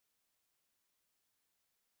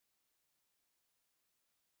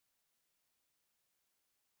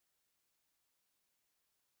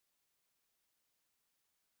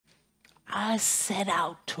I set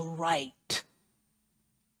out to write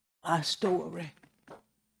my story.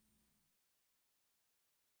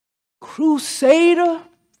 Crusader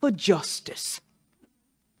for justice.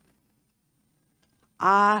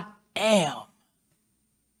 I am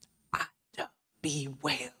Ida B.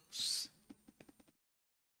 Wells.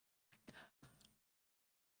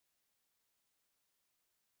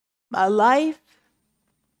 My life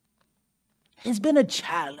has been a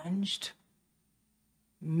challenge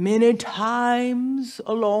many times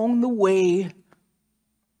along the way,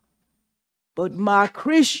 but my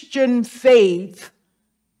Christian faith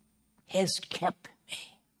has kept me.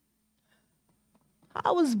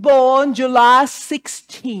 I was born July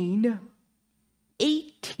 16,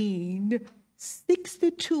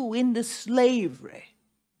 1862 into slavery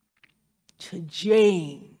to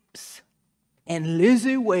James and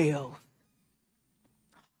Lizzie Wells,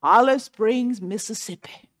 Holly Springs,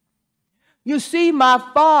 Mississippi. You see, my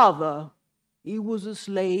father, he was a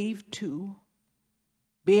slave too,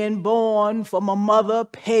 being born from a mother,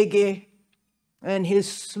 Peggy, and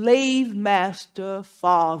his slave master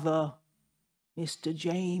father, Mr.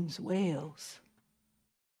 James Wells.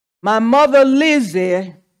 My mother,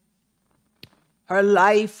 Lizzie, her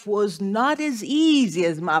life was not as easy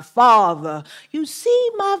as my father. You see,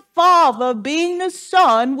 my father, being the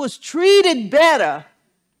son, was treated better,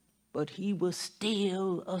 but he was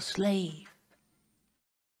still a slave.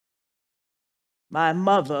 My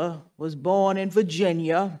mother was born in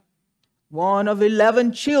Virginia, one of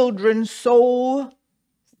 11 children sold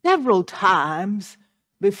several times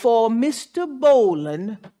before Mr.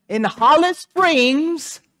 Boland in Holly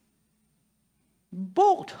Springs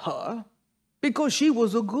bought her because she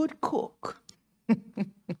was a good cook.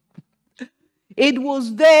 It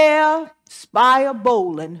was there, Spire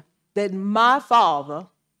Boland, that my father,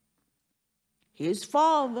 his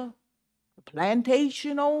father, the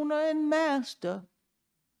plantation owner and master,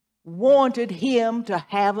 wanted him to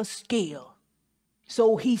have a skill.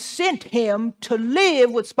 So he sent him to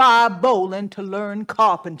live with Spire Boland to learn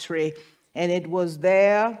carpentry. And it was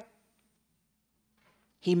there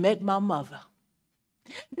he met my mother.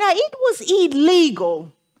 Now, it was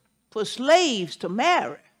illegal for slaves to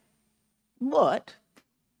marry, but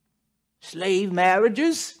slave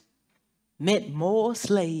marriages meant more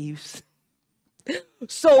slaves.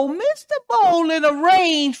 So Mr. Boland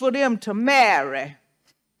arranged for them to marry.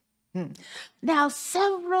 Now,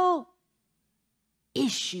 several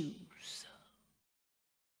issues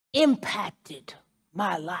impacted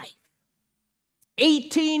my life.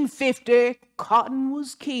 1850, cotton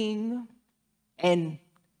was king, and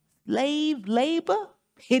slave labor,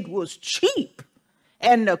 it was cheap.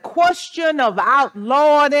 And the question of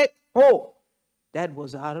outlawing it, that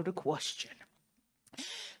was out of the question.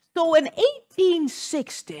 So in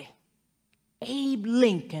 1860, Abe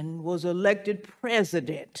Lincoln was elected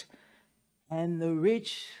president, and the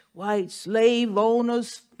rich white slave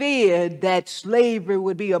owners feared that slavery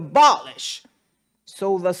would be abolished.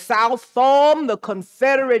 So the South formed the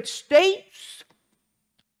Confederate States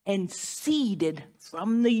and seceded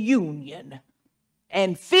from the Union.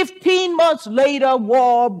 And 15 months later,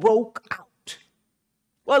 war broke out.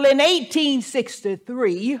 Well, in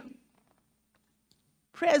 1863,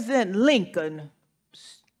 President Lincoln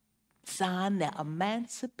signed the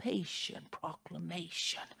Emancipation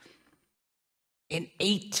Proclamation. In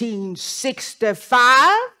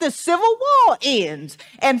 1865, the Civil War ends.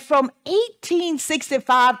 And from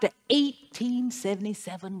 1865 to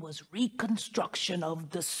 1877 was Reconstruction of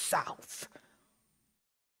the South.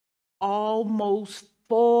 Almost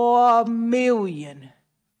 4 million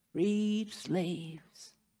freed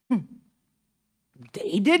slaves.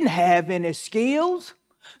 They didn't have any skills.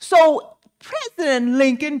 So President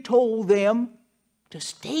Lincoln told them to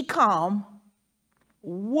stay calm,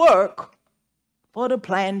 work for the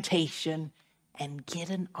plantation, and get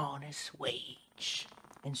an honest wage.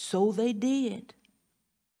 And so they did.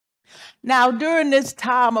 Now, during this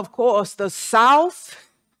time, of course, the South,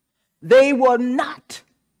 they were not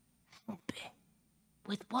happy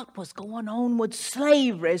with what was going on with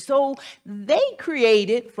slavery. So they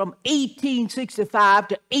created, from 1865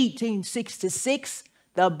 to 1866,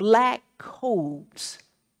 the Black Codes.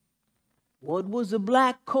 What was the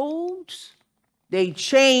Black Codes? They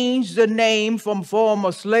changed the name from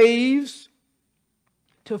former slaves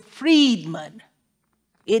to freedmen.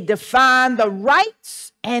 It defined the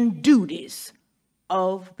rights and duties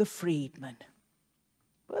of the freedmen.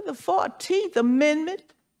 But the 14th Amendment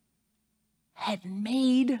had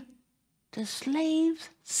made the slaves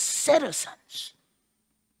citizens.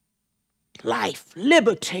 Life,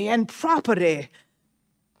 liberty, and property.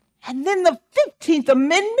 And then the 15th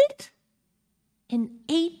Amendment, in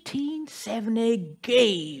 1870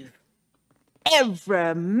 gave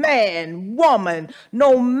every man, woman,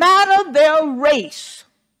 no matter their race,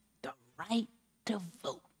 the right to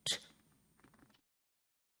vote.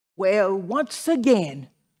 Well, once again,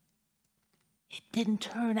 it didn't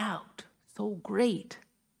turn out so great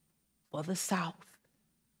for the South.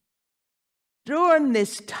 During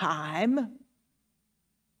this time,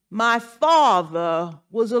 my father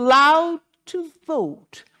was allowed to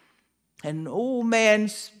vote. An old man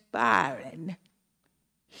Spiring,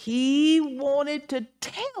 he wanted to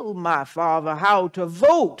tell my father how to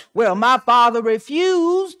vote. Well, my father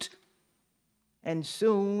refused, and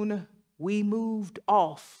soon we moved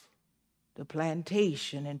off the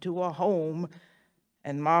plantation into a home,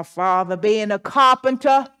 and my father, being a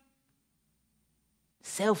carpenter,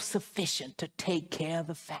 self-sufficient to take care of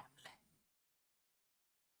the family.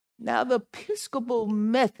 Now, the Episcopal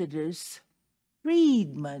Methodist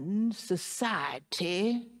Freedmen's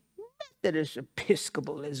Society, Methodist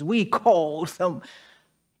Episcopal as we call them,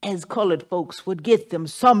 as colored folks would get them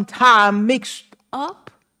sometime mixed up,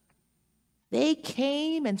 they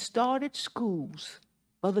came and started schools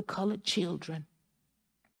for the colored children.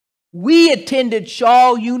 We attended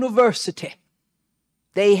Shaw University.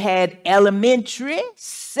 They had elementary,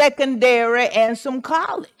 secondary, and some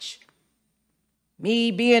college.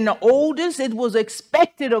 Me being the oldest, it was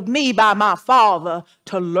expected of me by my father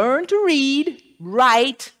to learn to read,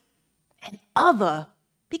 write, and other,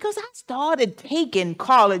 because I started taking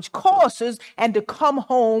college courses and to come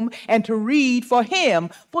home and to read for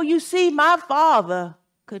him. For you see, my father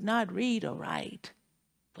could not read or write,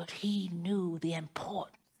 but he knew the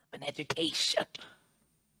importance of an education,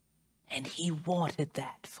 and he wanted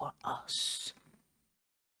that for us.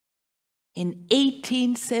 In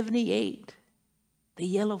 1878, the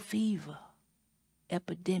yellow fever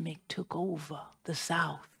epidemic took over the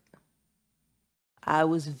South. I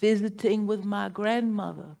was visiting with my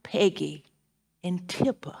grandmother, Peggy, in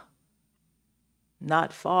Tipper,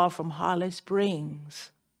 not far from Holly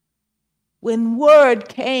Springs, when word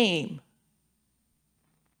came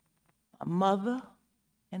my mother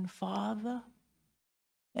and father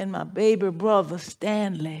and my baby brother,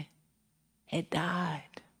 Stanley, had died.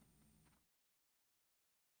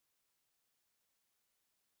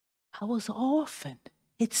 I was orphaned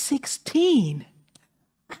at 16.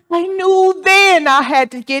 I knew then I had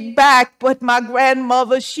to get back, but my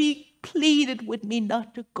grandmother, she pleaded with me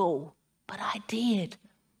not to go, but I did.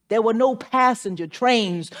 There were no passenger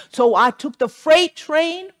trains, so I took the freight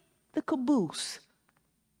train, the caboose,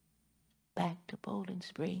 back to Bowling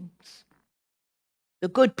Springs. The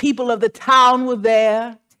good people of the town were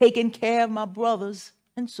there, taking care of my brothers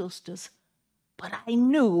and sisters, but I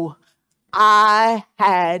knew I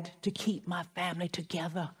had to keep my family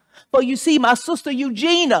together. For you see, my sister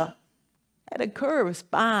Eugenia had a curved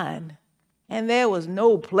spine, and there was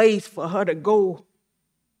no place for her to go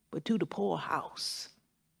but to the poorhouse.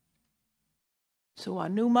 So I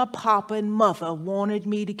knew my papa and mother wanted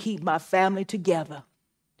me to keep my family together.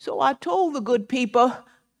 So I told the good people,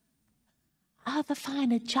 I'll either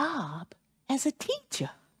find a job as a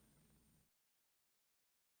teacher.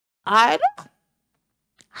 I'd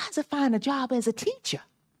find a job as a teacher.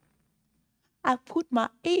 I put my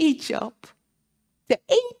age up to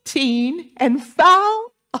 18 and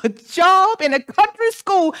found a job in a country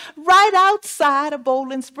school right outside of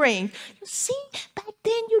Bowling Springs. You see, back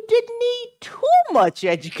then you didn't need too much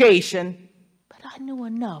education, but I knew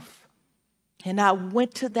enough. And I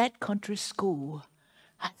went to that country school.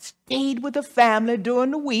 I stayed with the family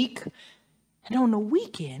during the week, and on the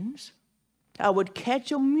weekends, I would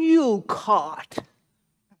catch a mule cart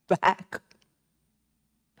back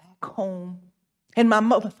home. And my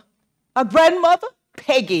grandmother,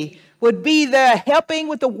 Peggy, would be there helping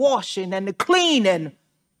with the washing and the cleaning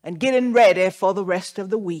and getting ready for the rest of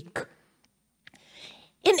the week.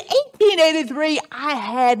 In 1883, I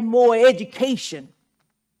had more education,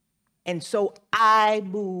 and so I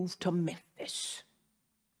moved to Memphis.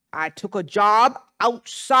 I took a job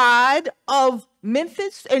outside of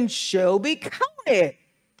Memphis in Shelby County,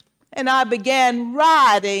 and I began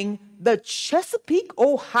riding the Chesapeake,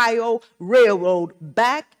 Ohio Railroad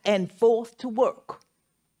back and forth to work.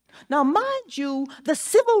 Now, mind you, the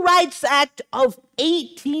Civil Rights Act of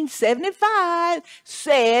 1875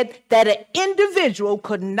 said that an individual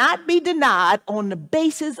could not be denied on the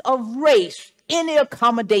basis of race any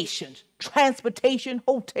accommodations, transportation,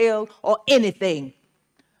 hotel, or anything.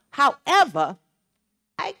 However,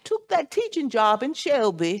 I took that teaching job in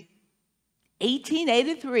Shelby,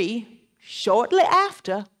 1883, shortly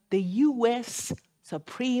after the U.S.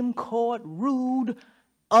 Supreme Court ruled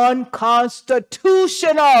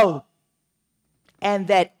unconstitutional. and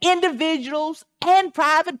that individuals and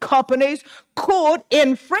private companies could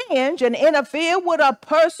infringe and interfere with a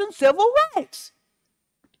person's civil rights.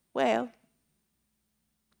 Well,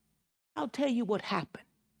 I'll tell you what happened.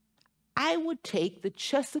 I would take the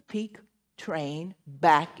Chesapeake train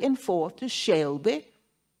back and forth to Shelby,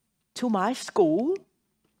 to my school,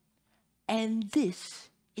 and this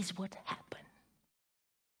is what happened.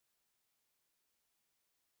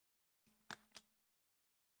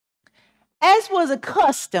 As was a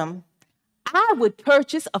custom, I would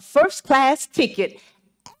purchase a first-class ticket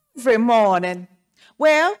every morning.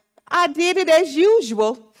 Well, I did it as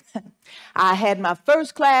usual. I had my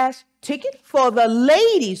first-class ticket for the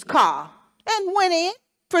ladies' car and went in,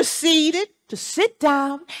 proceeded to sit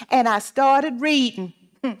down, and I started reading.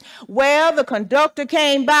 Well, the conductor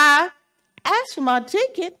came by, asked for my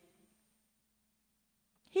ticket.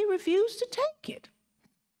 He refused to take it.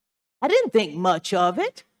 I didn't think much of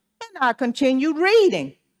it, and I continued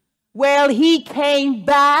reading. Well, he came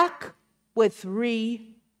back with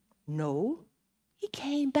three. No, he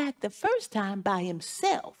came back the first time by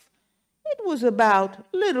himself. It was about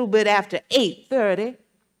a little bit after 8:30.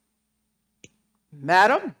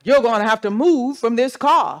 Madam, you're going to have to move from this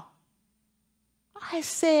car. I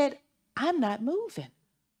said, I'm not moving.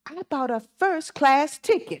 I bought a first-class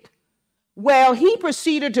ticket. Well, he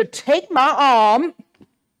proceeded to take my arm.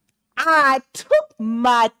 I took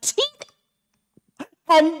my teeth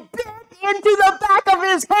and bit into the back of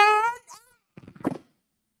his hand.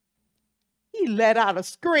 He let out a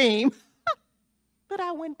scream, but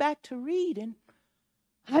I went back to reading.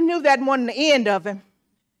 I knew that wasn't the end of him.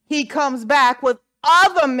 He comes back with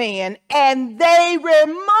other men, and they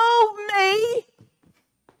remove me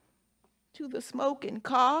to the smoking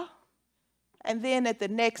car. And then at the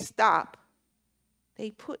next stop,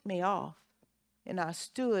 they put me off. And I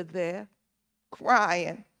stood there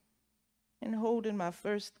crying and holding my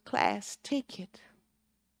first-class ticket.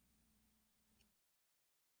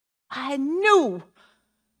 I knew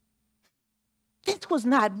this was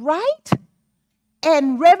not right.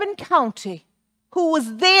 And Reverend County, who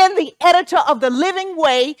was then the editor of the Living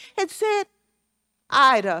Way, had said,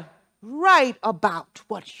 Ida, write about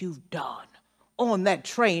what you've done on that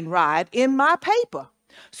train ride in my paper.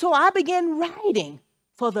 So I began writing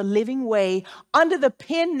for the Living Way under the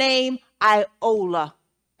pen name Iola.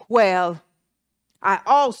 Well, I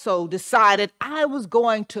also decided I was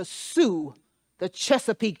going to sue the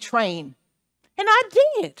Chesapeake train, and I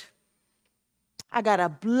did. I got a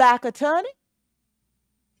black attorney.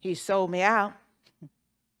 He sold me out.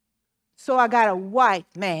 So I got a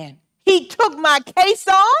white man. He took my case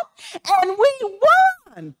on, and we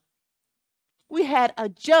won. We had a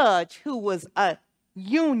judge who was a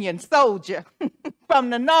Union soldier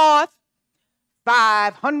from the North,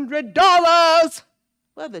 $500.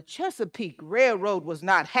 Well, the Chesapeake Railroad was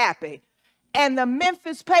not happy, and the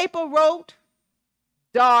Memphis paper wrote,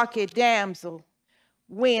 Darky damsel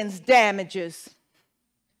wins damages.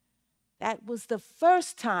 That was the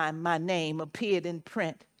first time my name appeared in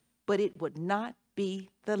print, but it would not be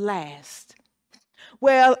the last.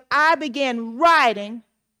 Well, I began writing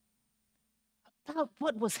about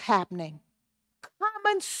what was happening.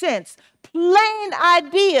 Common sense, plain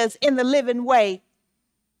ideas in the Living Way.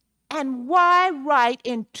 And why write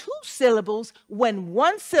in 2 syllables when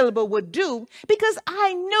 1 syllable would do? Because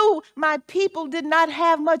I knew my people did not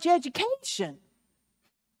have much education.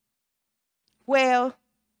 Well,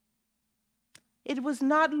 it was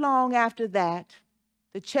not long after that,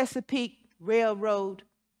 the Chesapeake Railroad,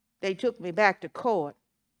 they took me back to court.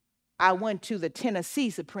 I went to the Tennessee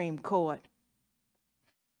Supreme Court,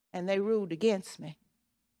 and they ruled against me.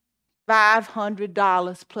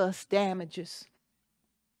 $500 plus damages.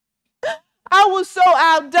 I was so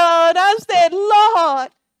outdone. I said, Lord,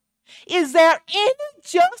 is there any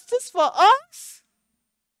justice for us?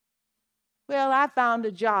 Well, I found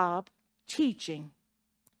a job teaching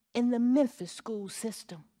in the Memphis school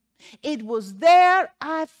system. It was there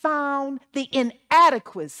I found the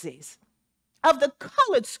inadequacies of the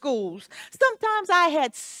colored schools. Sometimes I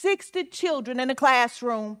had 60 children in a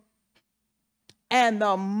classroom, and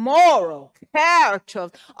the moral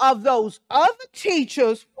character of those other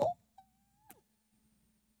teachers.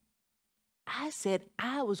 I said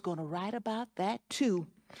I was going to write about that too.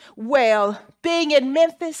 Well, being in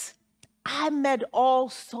Memphis, I met all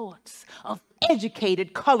sorts of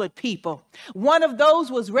educated colored people. One of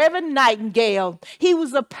those was Reverend Nightingale. He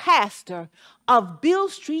was a pastor of Beale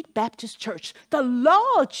Street Baptist Church, the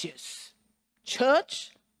largest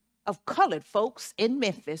church of colored folks in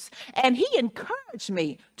Memphis. And he encouraged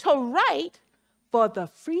me to write for the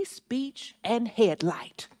Free Speech and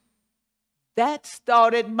Headlight. That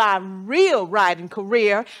started my real writing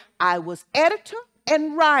career. I was editor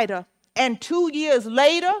and writer. And 2 years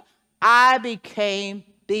later, I became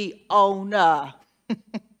the owner.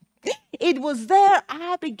 It was there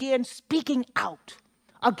I began speaking out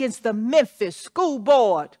against the Memphis school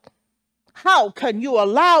board. How can you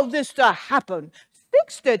allow this to happen?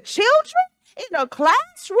 60 children in a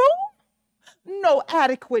classroom? No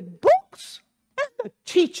adequate books? And the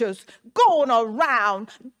teachers going around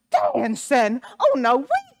dancing on the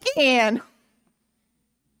weekend.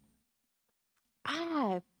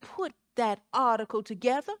 I put that article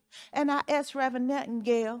together and I asked Reverend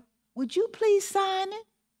Nightingale, would you please sign it?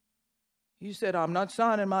 He said, I'm not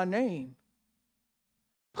signing my name.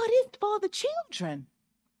 But it's for the children.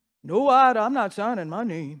 No, I'm not signing my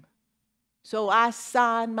name. So I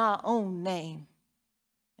signed my own name.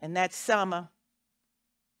 And that summer,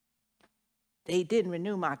 they didn't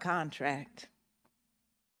renew my contract.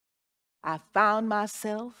 I found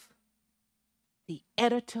myself the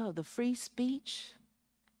editor of the Free Speech,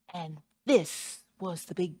 and this was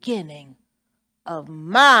the beginning of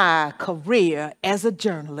my career as a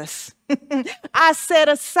journalist. I set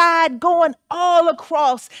aside going all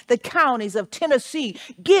across the counties of Tennessee,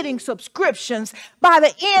 getting subscriptions. By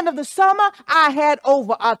the end of the summer, I had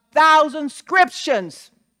over 1,000 subscriptions.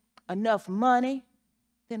 Enough money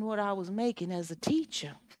than what I was making as a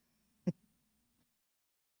teacher.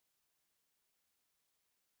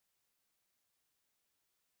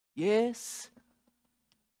 Yes,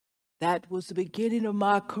 that was the beginning of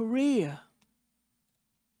my career.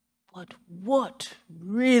 But what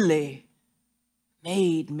really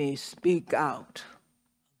made me speak out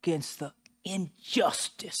against the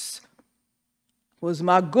injustice was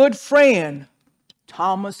my good friend,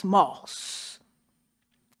 Thomas Moss.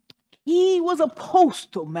 He was a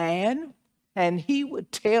postal man, and he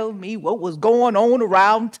would tell me what was going on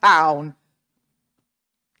around town.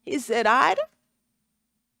 He said, Ida,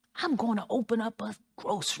 I'm going to open up a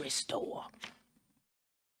grocery store.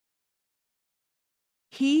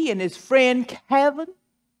 He and his friend Kevin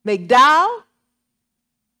McDowell,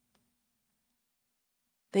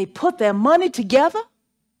 they put their money together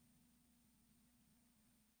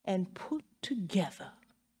and put together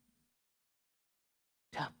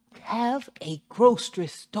to have a grocery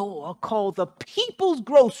store called the People's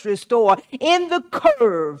Grocery Store in the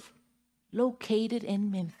Curve, located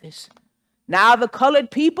in Memphis. Now the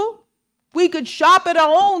colored people, we could shop at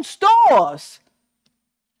our own stores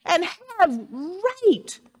and have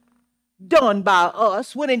right done by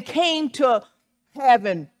us when it came to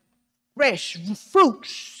having fresh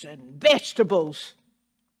fruits and vegetables.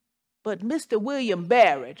 But Mr. William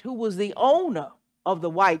Barrett, who was the owner of the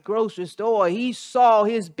white grocery store, he saw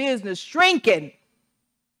his business shrinking,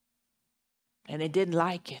 and he didn't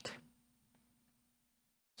like it.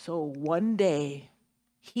 So one day,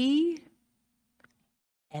 he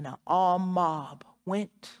and an armed mob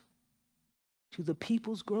went to the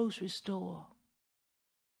People's Grocery Store.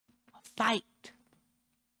 A fight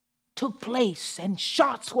took place and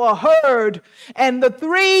shots were heard, and the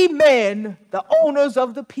 3 men, the owners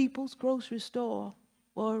of the People's Grocery Store,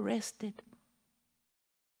 were arrested,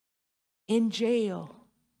 in jail.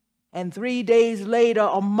 And 3 days later,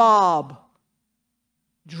 a mob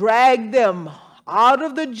dragged them out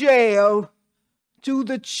of the jail to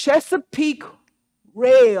the Chesapeake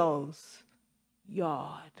Rails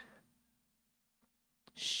yard,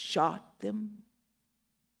 shot them,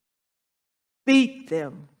 beat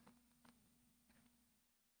them.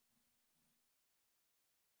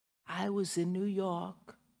 I was in New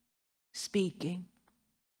York speaking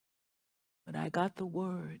when I got the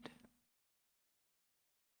word.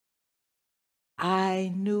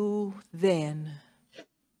 I knew then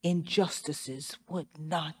injustices would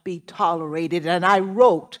not be tolerated, and I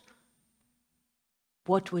wrote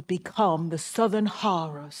what would become the Southern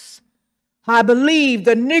Horrors. I believe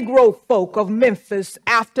the Negro folk of Memphis,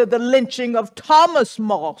 after the lynching of Thomas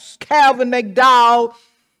Moss, Calvin McDowell,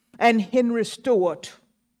 and Henry Stewart,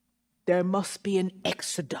 there must be an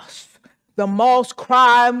exodus. The Moss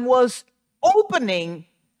crime was opening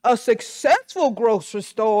a successful grocery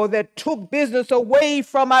store that took business away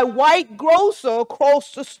from a white grocer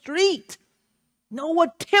across the street. No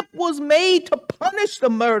attempt was made to punish the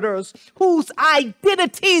murderers whose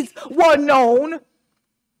identities were known.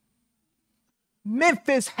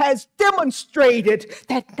 Memphis has demonstrated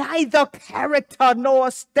that neither character nor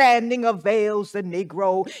standing avails the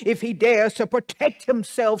Negro if he dares to protect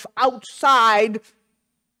himself outside.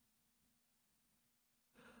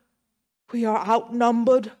 We are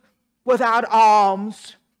outnumbered, without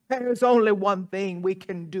arms. There's only one thing we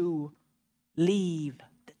can do: leave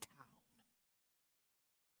the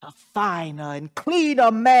town. A finer and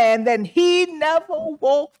cleaner man than he never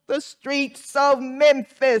walked the streets of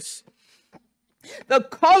Memphis. The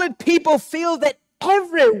colored people feel that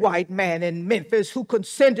every white man in Memphis who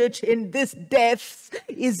consented in this death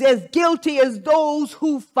is as guilty as those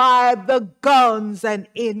who fired the guns and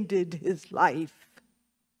ended his life.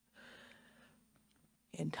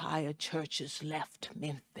 Entire churches left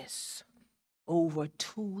Memphis. Over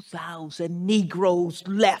 2,000 Negroes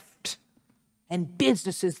left, and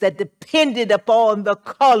businesses that depended upon the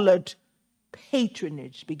colored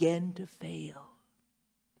patronage began to fail.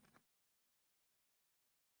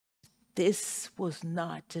 This was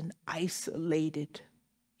not an isolated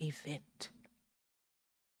event.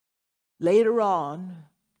 Later on,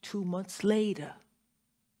 2 months later,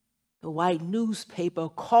 the white newspaper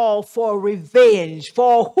called for revenge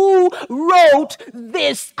for who wrote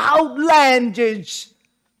this outlandish,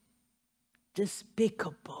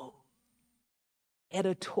 despicable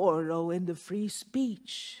editorial in the Free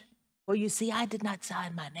Speech. Well, you see, I did not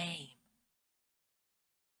sign my name.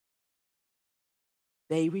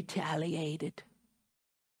 They retaliated.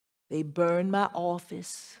 They burned my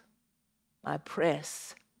office, my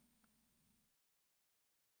press,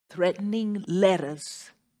 threatening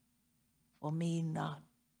letters for me not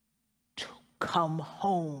to come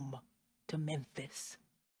home to Memphis.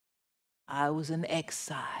 I was in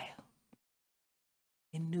exile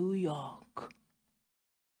in New York.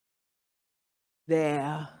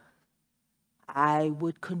 There, I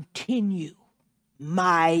would continue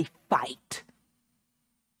my fight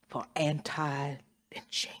for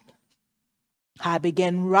anti-lynching. I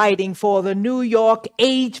began writing for the New York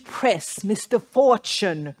Age Press, Mr.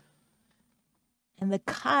 Fortune, and the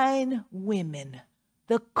kind women,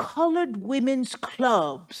 the colored women's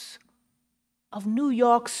clubs of New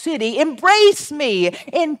York City embraced me,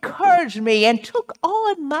 encouraged me, and took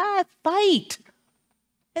on my fight.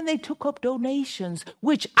 And they took up donations,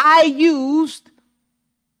 which I used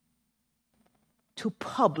to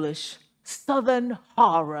publish Southern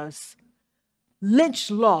Horrors, Lynch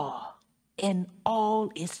Law in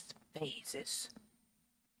all its phases.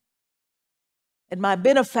 And my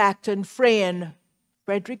benefactor and friend,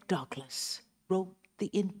 Frederick Douglass, wrote the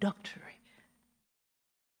introductory.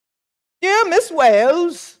 Dear Miss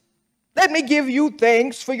Wells, let me give you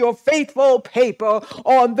thanks for your faithful paper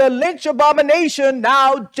on the lynch abomination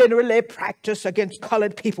now generally practiced against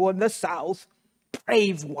colored people in the South.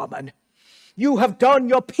 Brave woman, you have done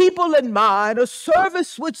your people and mine a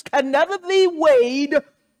service which can never be weighed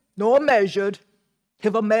nor measured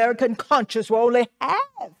if American conscience were only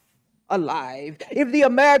half alive, if the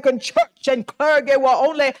American church and clergy were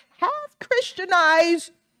only half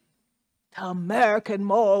Christianized. The American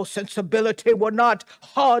moral sensibility were not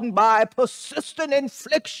hardened by persistent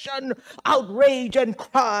infliction, outrage, and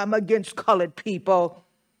crime against colored people.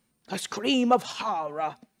 A scream of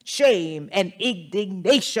horror, shame, and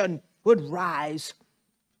indignation would rise.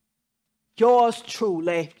 Yours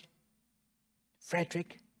truly,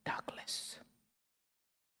 Frederick Douglass.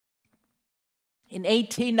 In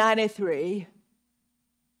 1893,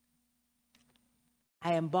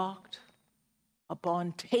 I embarked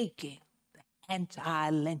upon taking the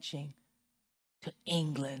anti-lynching to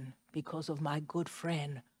England because of my good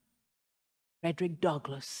friend, Frederick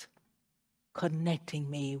Douglass, connecting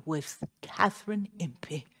me with Catherine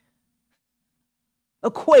Impey,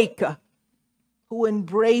 a Quaker who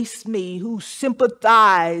embraced me, who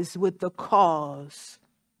sympathized with the cause.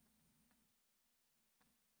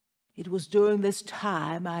 It was during this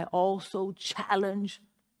time I also challenged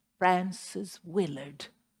Frances Willard.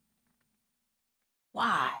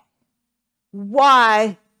 Why?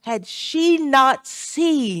 Why had she not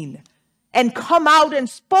seen and come out and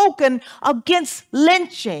spoken against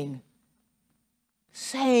lynching,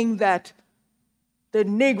 saying that the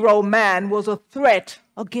Negro man was a threat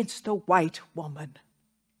against a white woman?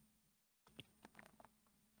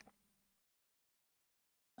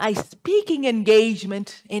 My speaking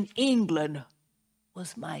engagement in England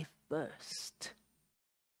was my first.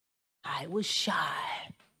 I was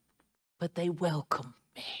shy, but they welcomed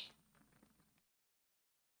me.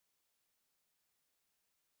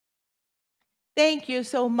 Thank you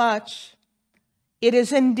so much. It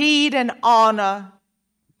is indeed an honor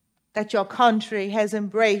that your country has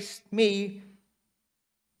embraced me.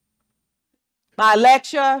 My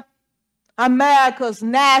lecture, America's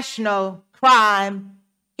National Crime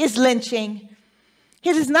is Lynching.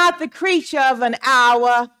 It is not the creature of an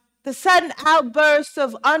hour, the sudden outburst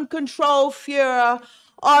of uncontrolled fury,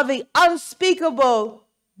 or the unspeakable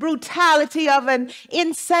brutality of an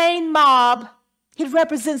insane mob. It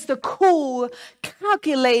represents the cool,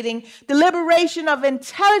 calculating deliberation of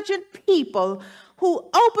intelligent people who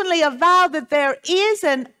openly avow that there is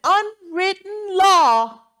an unwritten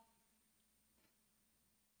law.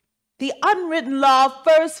 The unwritten law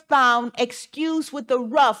first found excuse with the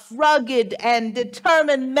rough, rugged, and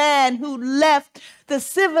determined man who left the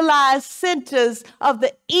civilized centers of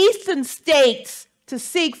the eastern states to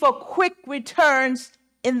seek for quick returns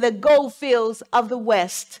in the gold fields of the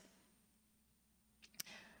West.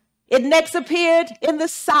 It next appeared in the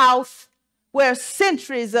South, where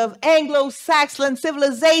centuries of Anglo-Saxon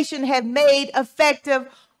civilization have made effective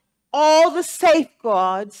all the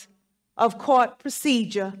safeguards of court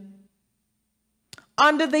procedure.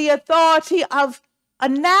 Under the authority of a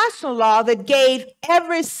national law that gave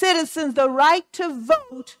every citizen the right to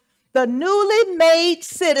vote, the newly made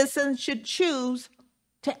citizens should choose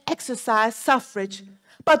to exercise suffrage.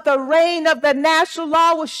 But the reign of the national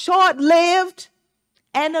law was short-lived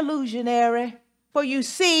and illusionary. For you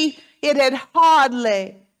see, it had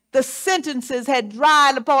the sentences had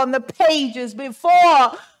dried upon the pages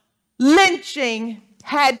before lynching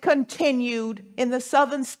had continued in the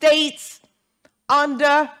southern states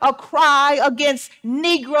under a cry against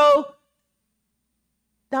Negro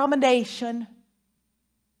domination,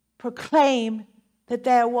 proclaimed that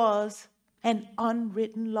there was an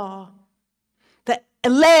unwritten law. The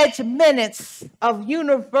alleged menace of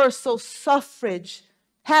universal suffrage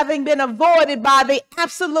having been avoided by the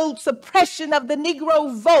absolute suppression of the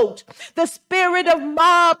Negro vote, the spirit of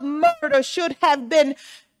mob murder should have been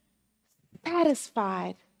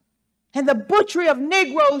satisfied, and the butchery of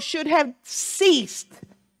Negroes should have ceased.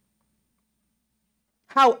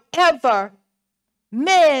 However,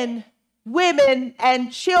 men, women,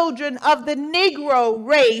 and children of the Negro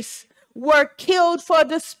race were killed for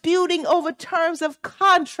disputing over terms of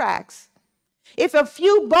contracts. If a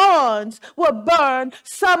few barns were burned,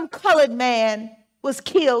 some colored man was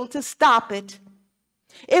killed to stop it.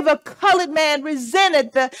 If a colored man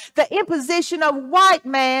resented the imposition of white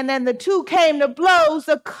man and the two came to blows,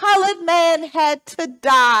 the colored man had to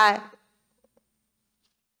die.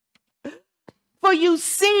 For you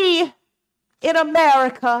see, in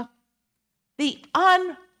America, the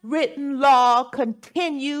unwritten law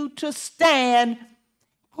continued to stand,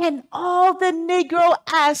 and all the Negro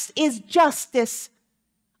asks is justice,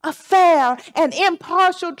 a fair and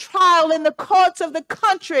impartial trial in the courts of the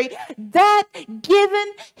country, that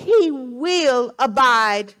given he will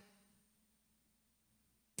abide.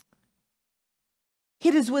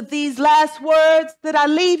 It is with these last words that I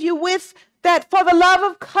leave you with, that for the love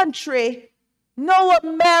of country, no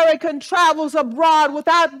American travels abroad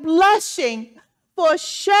without blushing for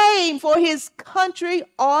shame for his country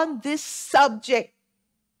on this subject.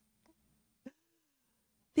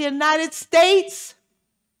 The United States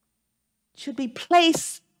should be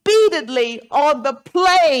placed speedily on the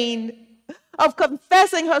plane of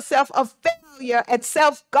confessing herself a failure at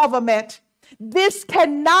self-government. This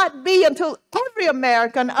cannot be until every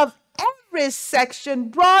American of every section,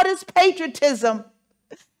 broadest patriotism,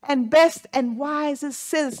 and best and wisest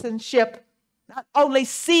citizenship not only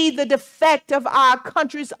see the defect of our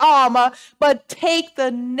country's armor, but take the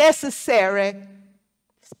necessary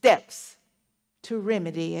steps to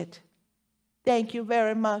remedy it. Thank you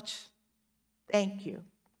very much. Thank you.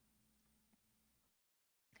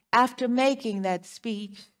 After making that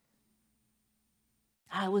speech,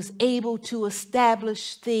 I was able to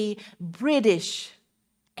establish the British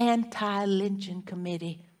Anti-Lynching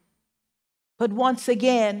Committee. But once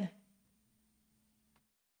again,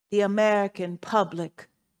 the American public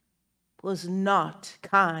was not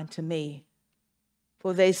kind to me,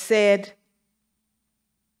 for they said,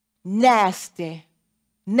 nasty,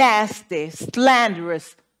 nasty,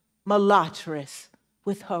 slanderous, mulatterous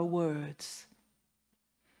with her words.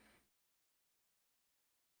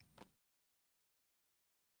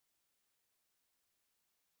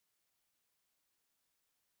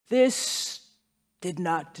 This did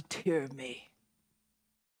not deter me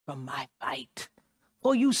from my fight.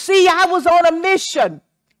 For you see, I was on a mission.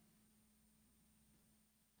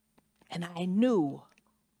 And I knew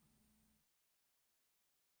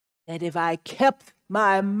that if I kept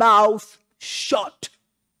my mouth shut,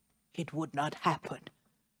 it would not happen.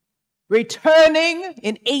 Returning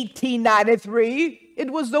in 1893,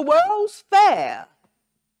 it was the World's Fair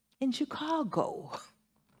in Chicago.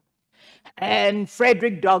 And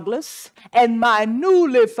Frederick Douglass and my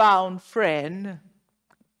newly found friend,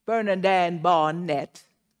 Bernardine Barnett,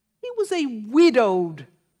 he was a widowed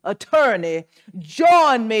attorney,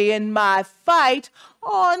 joined me in my fight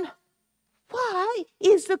on why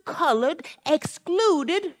is the colored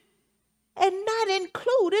excluded and not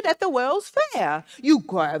included at the World's Fair? You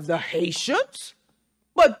have the Haitians,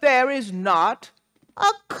 but there is not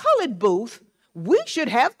a colored booth we should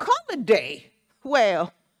have colored day.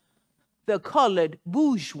 Well, the colored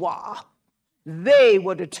bourgeois, they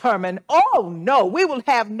were determined, oh no, we will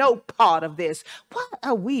have no part of this. Why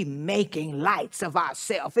are we making lights of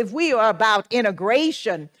ourselves if we are about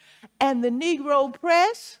integration? And the Negro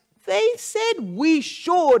press, they said we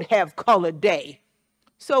should have colored day.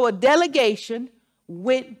 So a delegation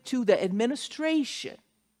went to the administration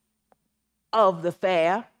of the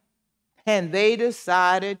fair, and they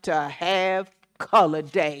decided to have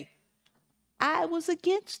colored day. I was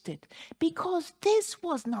against it because this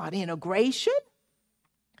was not integration.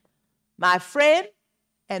 My friend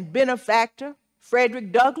and benefactor,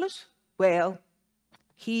 Frederick Douglass, well,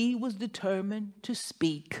 he was determined to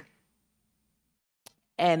speak.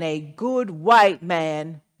 And a good white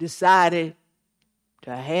man decided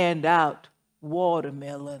to hand out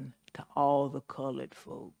watermelon to all the colored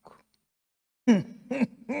folk.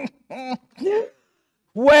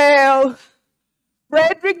 Well,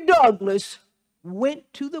 Frederick Douglass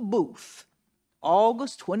went to the booth.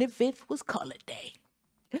 August 25th was colored day.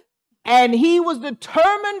 And he was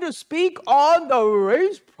determined to speak on the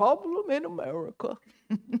race problem in America.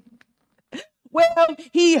 Well,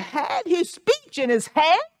 he had his speech in his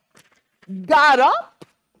hand, got up,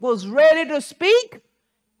 was ready to speak,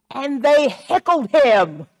 and they heckled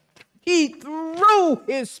him. He threw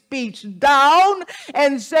his speech down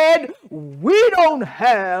and said, "We don't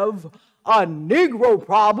have a Negro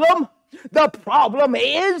problem. The problem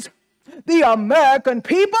is the American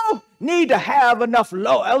people need to have enough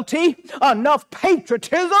loyalty, enough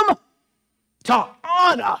patriotism to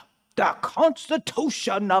honor the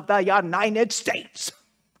Constitution of the United States."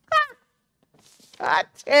 I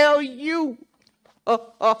tell you,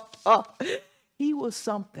 he was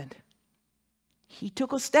something. He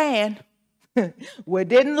took a stand. We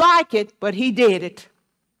didn't like it, but he did it.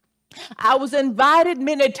 I was invited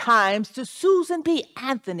many times to Susan B.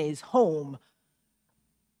 Anthony's home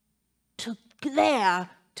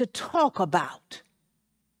to talk about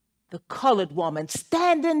the colored woman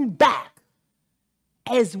standing back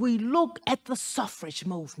as we look at the suffrage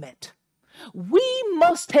movement. We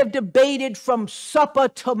must have debated from supper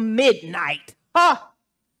to midnight.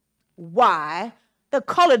 Why the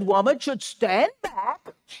colored woman should stand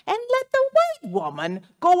back and let the white woman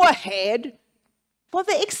go ahead for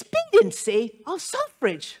the expediency of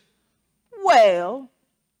suffrage. Well,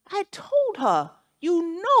 I told her,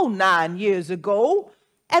 9 years ago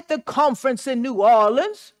at the conference in New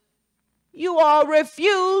Orleans, you all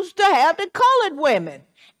refused to have the colored women.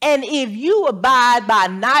 And if you abide by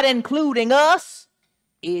not including us,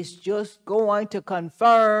 it's just going to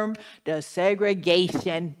confirm the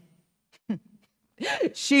segregation.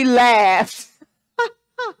 She laughed.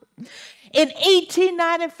 In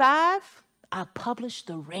 1895, I published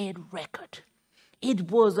the Red Record.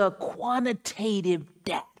 It was a quantitative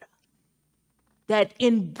data, that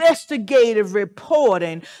investigative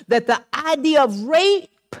reporting that the idea of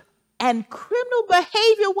rape and criminal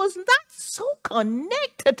behavior was not so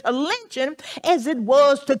connected to lynching as it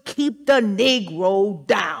was to keep the Negro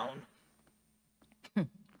down.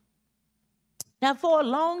 Now, for a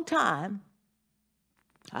long time,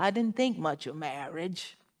 I didn't think much of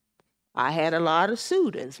marriage. I had a lot of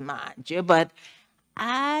suitors, mind you, but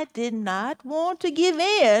I did not want to give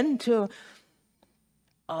in to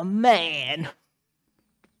a man.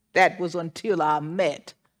 That was until I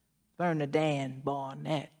met Bernardine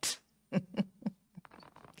Barnett.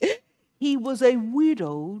 He was a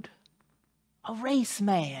widowed, a race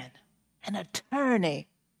man, an attorney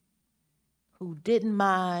who didn't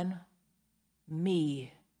mind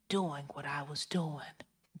me doing what I was doing.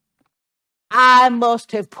 I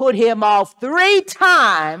must have put him off 3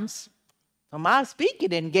 times for my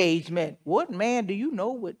speaking engagement. What man do you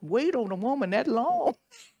know would wait on a woman that long?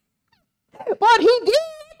 But he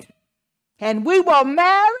did. And we were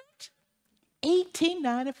married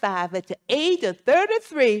 1895 at the age of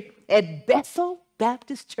 33 at Bethel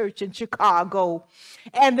Baptist Church in Chicago.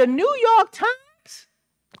 And the New York Times,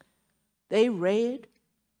 they ran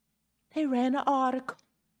an article.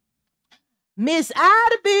 Miss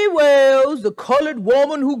Ida B. Wells, the colored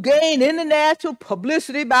woman who gained international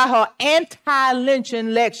publicity by her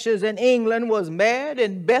anti-lynching lectures in England, was married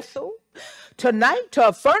in Bethel tonight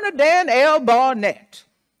to Fernandine L. Barnett,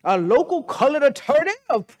 a local colored attorney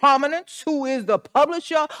of prominence who is the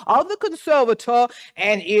publisher of the Conservator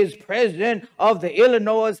and is president of the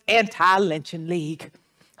Illinois Anti-Lynching League.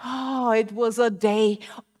 Oh, it was a day.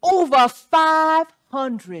 Over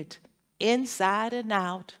 500 inside and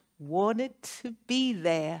out wanted to be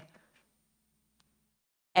there.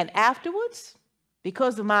 And afterwards,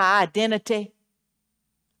 because of my identity,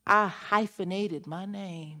 I hyphenated my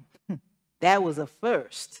name. That was a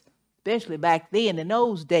first, especially back then in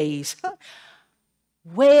those days.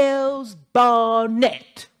 Wells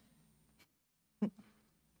Barnett.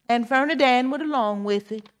 And Ferdinand went along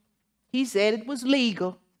with it. He said it was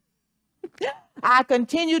legal. I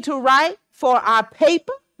continued to write for our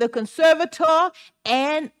paper, The Conservator,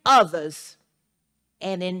 and others.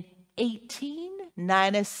 And in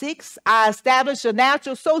 1896, I established a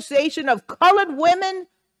National Association of Colored Women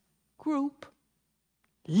group,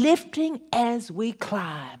 Lifting as We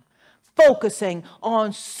Climb, focusing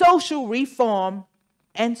on social reform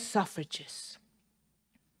and suffragists.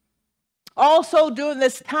 Also during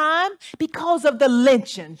this time, because of the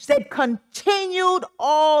lynchings that continued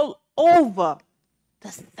all over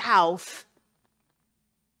the South,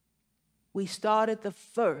 we started the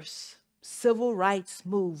first civil rights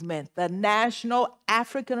movement, the National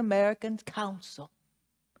African American Council.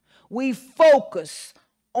 We focused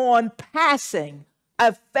on passing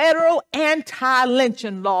a federal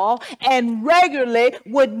anti-lynching law and regularly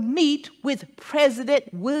would meet with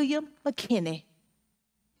President William McKinley.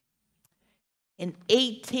 In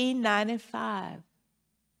 1895,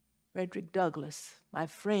 Frederick Douglass, my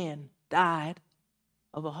friend, died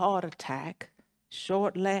of a heart attack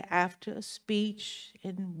shortly after a speech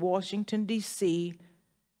in Washington, D.C.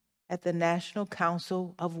 at the National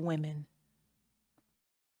Council of Women.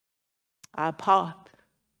 I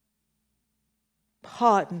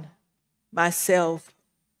pardon myself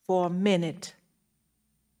for a minute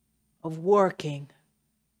of working,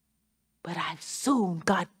 but I soon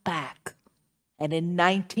got back. And in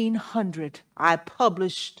 1900, I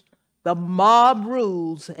published The Mob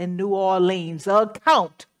Rules in New Orleans, an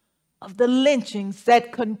account of the lynchings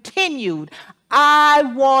that continued. I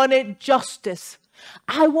wanted justice.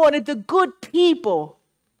 I wanted the good people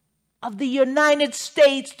of the United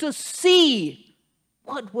States to see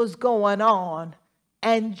what was going on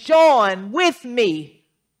and join with me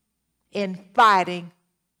in fighting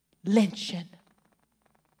lynching.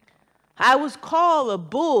 I was called a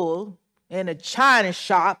bull in a china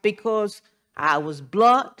shop because I was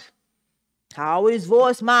blunt. I always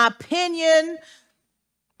voiced my opinion.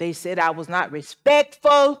 They said I was not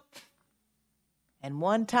respectful. And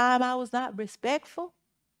one time I was not respectful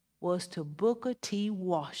was to Booker T.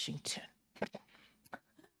 Washington.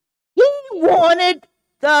 He wanted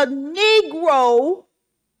the Negro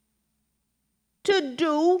to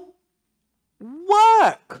do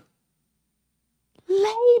work,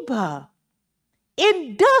 labor,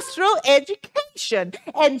 industrial education.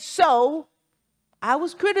 And so I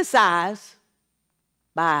was criticized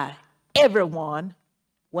by everyone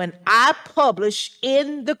when I published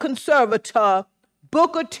in The Conservator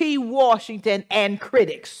Booker T. Washington and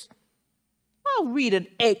Critics. I'll read an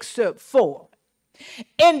excerpt for it.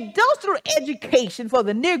 Industrial education for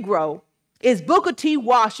the Negro is Booker T.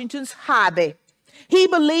 Washington's hobby. He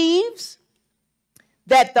believes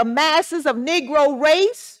that the masses of Negro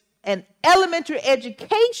race, an elementary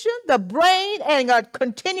education, the brain, and a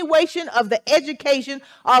continuation of the education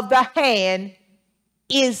of the hand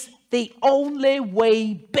is the only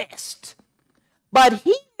way best. But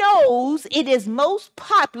he knows it is most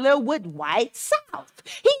popular with white South.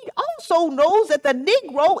 He also knows that the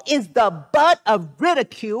Negro is the butt of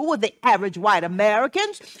ridicule with the average white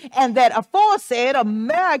Americans, and that aforesaid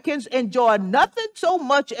Americans enjoy nothing so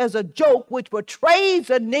much as a joke which portrays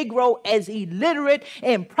the Negro as illiterate,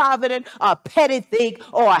 improvident, a petty thief,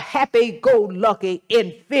 or a happy-go-lucky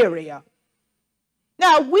inferior.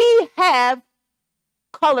 Now, we have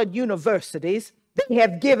colored universities. They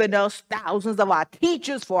have given us thousands of our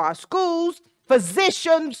teachers for our schools,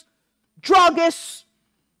 physicians, druggists,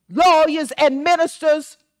 lawyers, and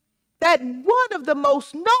ministers. That one of the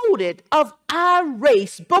most noted of our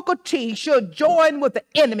race, Booker T, should join with the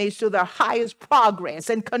enemies to their highest progress,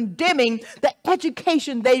 and condemning the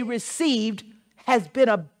education they received has been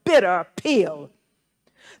a bitter pill.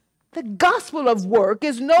 The gospel of work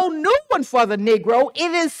is no new one for the Negro.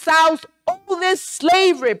 It is South's oldest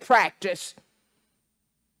slavery practice.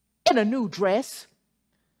 In a new dress,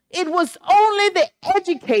 it was only the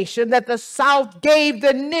education that the South gave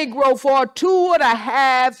the Negro for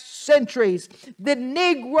 2.5 centuries. The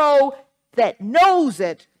Negro that knows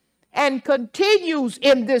it and continues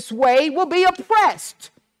in this way will be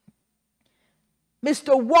oppressed.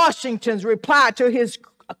 Mr. Washington's reply to his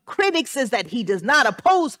critics is that he does not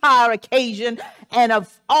oppose higher education, and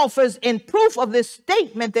offers in proof of this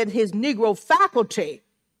statement that his Negro faculty.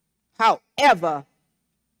 However,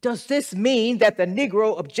 does this mean that the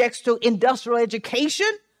Negro objects to industrial education?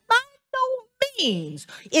 By no means.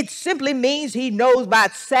 It simply means he knows by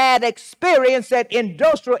sad experience that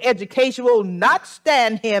industrial education will not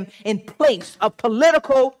stand him in place of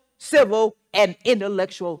political, civil, and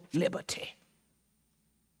intellectual liberty.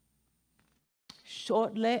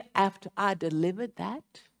 Shortly after I delivered that,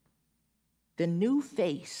 the new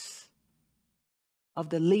face of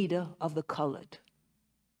the leader of the colored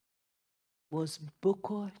was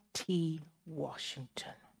Booker T.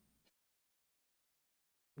 Washington.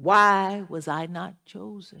 Why was I not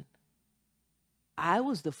chosen? I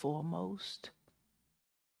was the foremost.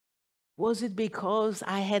 Was it because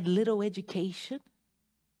I had little education?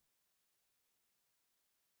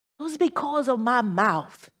 Was it because of my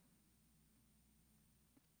mouth?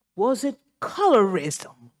 Was it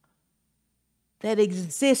colorism that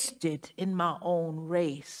existed in my own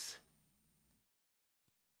race?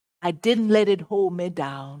 I didn't let it hold me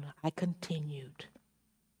down. I continued.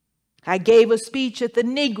 I gave a speech at the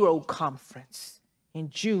Negro Conference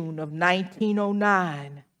in June of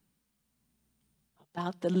 1909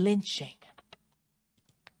 about the lynching.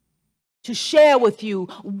 To share with you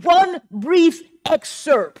one brief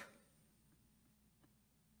excerpt.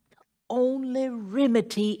 The only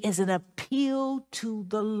remedy is an appeal to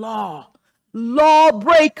the law.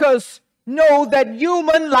 Lawbreakers know that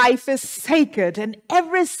human life is sacred, and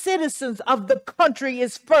every citizen of the country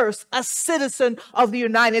is first a citizen of the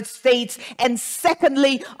United States, and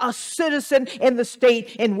secondly, a citizen in the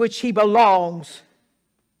state in which he belongs.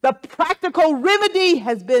 The practical remedy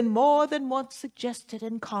has been more than once suggested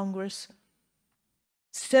in Congress.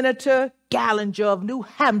 Senator Gallinger of New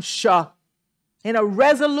Hampshire, in a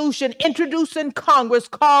resolution introduced in Congress,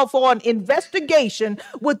 called for an investigation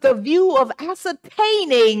with the view of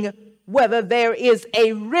ascertaining whether there is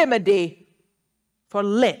a remedy for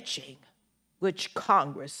lynching, which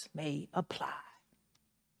Congress may apply.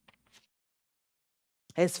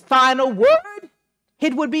 His final word,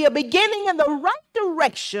 it would be a beginning in the right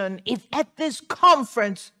direction if at this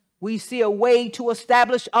conference we see a way to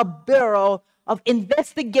establish a bureau of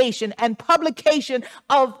investigation and publication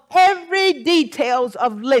of every details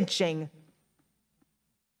of lynching.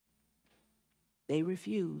 They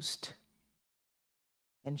refused.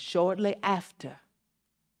 And shortly after,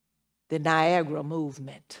 the Niagara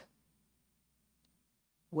Movement,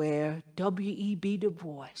 where W.E.B. Du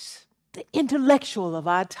Bois, the intellectual of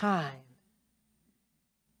our time,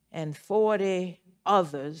 and 40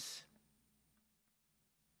 others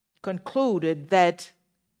concluded that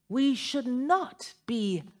we should not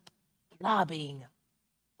be lobbying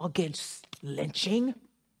against lynching.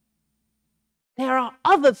 There are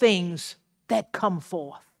other things that come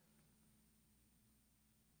forth.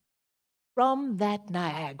 From that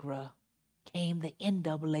Niagara came the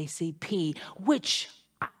NAACP, which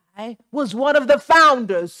I was one of the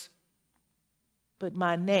founders, but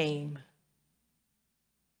my name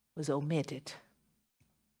was omitted.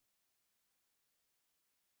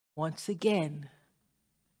 Once again,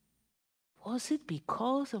 was it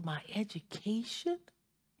because of my education?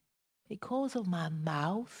 Because of my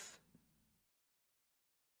mouth?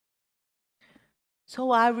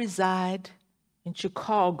 So I reside in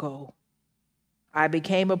Chicago. I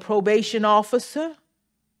became a probation officer,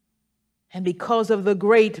 and because of the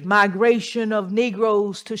great migration of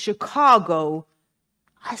Negroes to Chicago,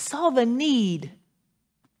 I saw the need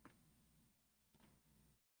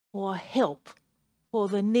for help for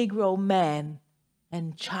the Negro man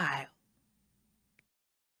and child.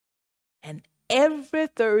 And every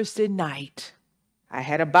Thursday night, I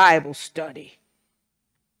had a Bible study.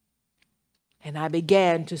 And I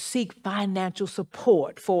began to seek financial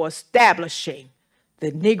support for establishing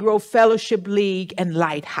the Negro Fellowship League and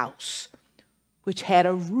Lighthouse, which had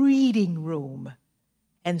a reading room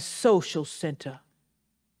and social center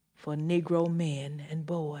for Negro men and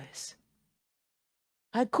boys.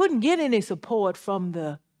 I couldn't get any support from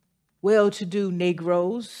the well-to-do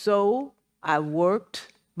Negroes, so I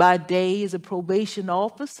worked by day as a probation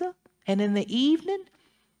officer, and in the evening,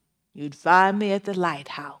 you'd find me at the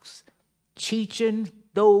Lighthouse, teaching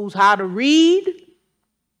those how to read,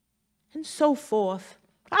 and so forth.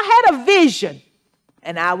 I had a vision,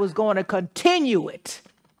 and I was going to continue it.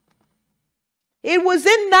 It was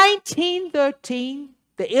in 1913,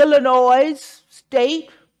 the Illinois state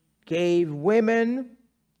gave women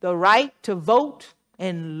the right to vote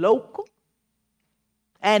in local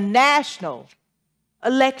and national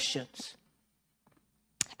elections.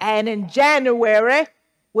 And in January,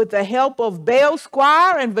 with the help of Belle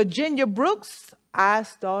Squire and Virginia Brooks, I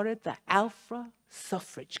started the Alpha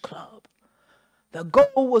Suffrage Club. The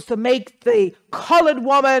goal was to make the colored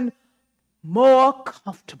woman more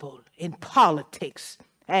comfortable in politics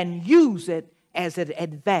and use it as an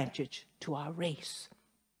advantage to our race.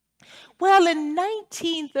 Well, in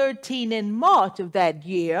 1913, in March of that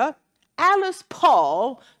year, Alice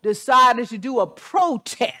Paul decided to do a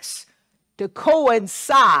protest to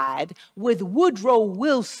coincide with Woodrow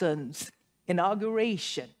Wilson's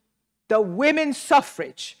inauguration. The women's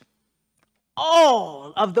suffrage.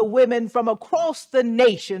 All of the women from across the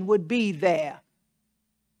nation would be there.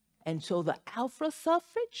 And so the Alpha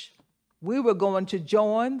suffrage, we were going to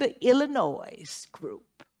join the Illinois group.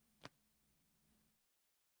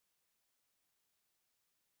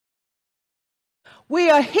 We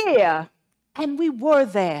are here, and we were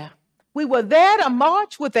there. We were there to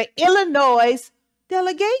march with the Illinois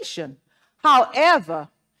delegation. However,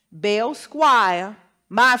 Belle Squire,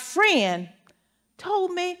 my friend,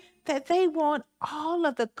 told me that they want all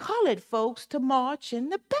of the colored folks to march in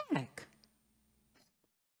the back.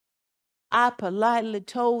 I politely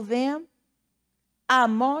told them, I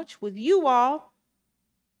march with you all,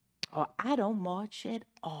 or I don't march at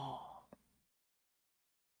all.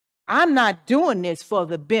 I'm not doing this for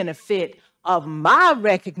the benefit of my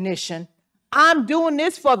recognition. I'm doing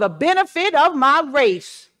this for the benefit of my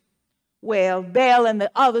race. Well, Belle and the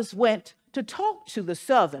others went to talk to the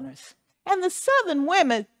Southerners. And the Southern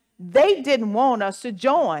women, they didn't want us to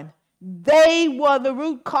join. They were the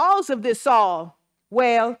root cause of this all.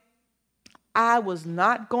 Well, I was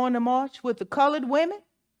not going to march with the colored women.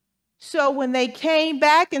 So when they came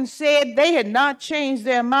back and said they had not changed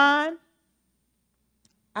their mind,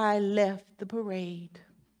 I left the parade,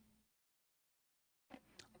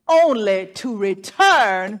 only to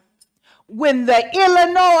return when the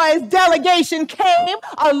Illinois delegation came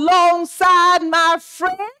alongside my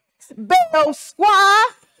friend, Belle Squire.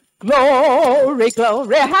 Glory,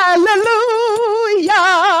 glory, hallelujah.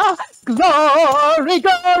 Glory,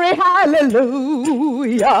 glory,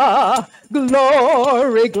 hallelujah.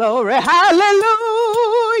 Glory, glory,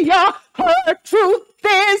 hallelujah. Her truth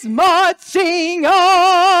is marching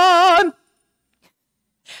on.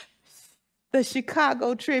 The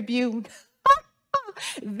Chicago Tribune,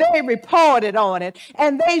 they reported on it,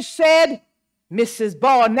 and they said Mrs.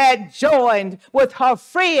 Barnett joined with her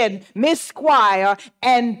friend, Miss Squire,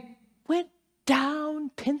 and went down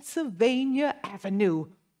Pennsylvania Avenue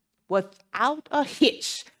without a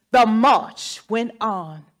hitch. The march went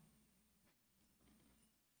on.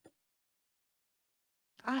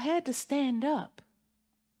 I had to stand up.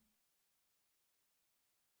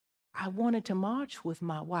 I wanted to march with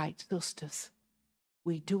my white sisters.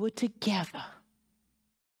 We do it together,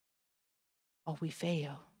 or we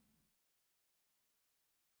fail.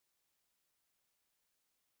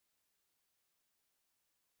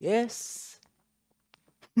 Yes.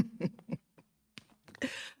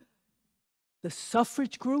 The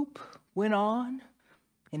suffrage group went on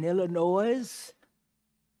in Illinois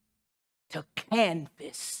to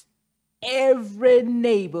canvass every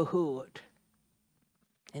neighborhood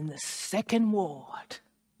in the second ward.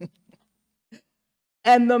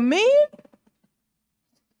 And the men,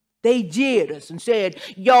 they jeered us and said,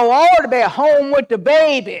 "Yo ought to be home with the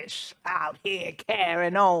babies out here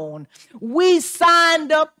carrying on." We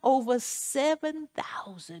signed up over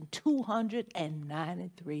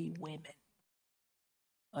 7,293 women,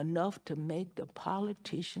 enough to make the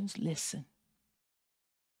politicians listen.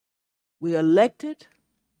 We elected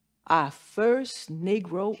our first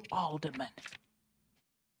Negro alderman.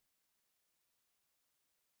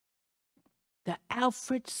 The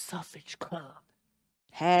Alfred Suffrage Club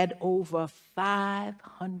had over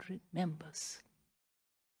 500 members.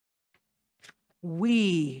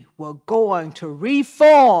 We were going to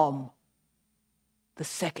reform the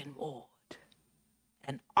Second Ward.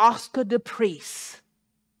 And Oscar DePriest,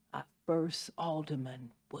 our first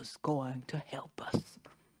alderman, was going to help us.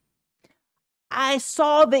 I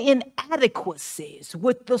saw the inadequacies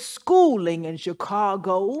with the schooling in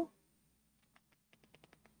Chicago,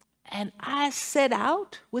 and I set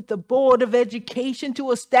out with the Board of Education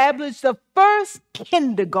to establish the first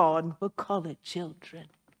kindergarten for colored children.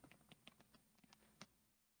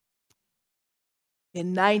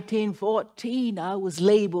 In 1914, I was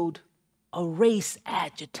labeled a race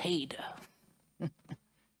agitator.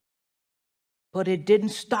 But it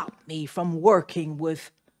didn't stop me from working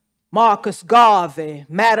with Marcus Garvey,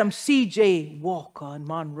 Madam C.J. Walker, and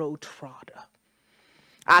Monroe Trotter.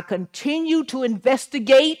 I continued to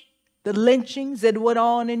investigate the lynchings that went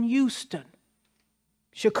on in Houston,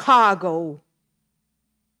 Chicago.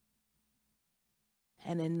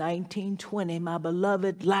 And in 1920, my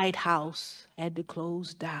beloved lighthouse had to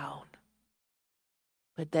close down.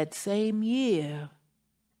 But that same year,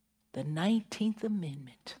 the 19th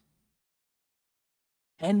Amendment.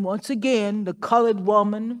 And once again, the colored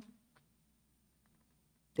woman,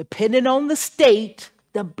 depending on the state,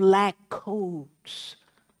 the black codes,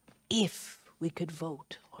 if we could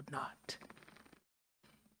vote or or not.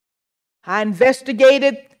 I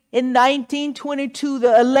investigated in 1922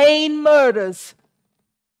 the Elaine murders,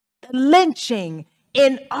 the lynching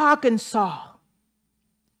in Arkansas,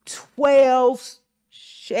 12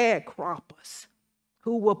 sharecroppers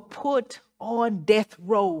who were put on death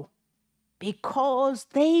row because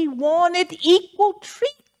they wanted equal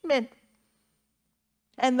treatment.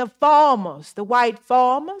 And the farmers, the white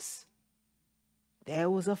farmers, there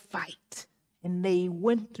was a fight, and they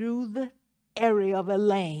went through the area of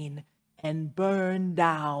Elaine and burned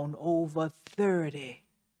down over 30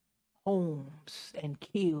 homes and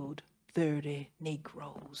killed 30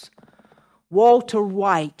 Negroes. Walter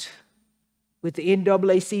White with the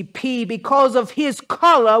NAACP, because of his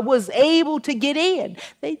color, was able to get in.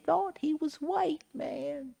 They thought he was white,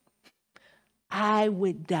 man. I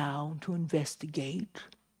went down to investigate.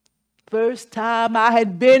 First time I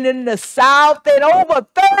had been in the South in over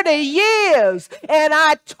 30 years. And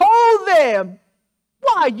I told them,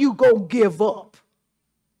 why you gonna give up?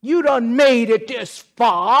 You done made it this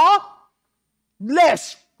far.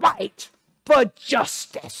 Let's fight for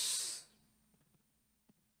justice.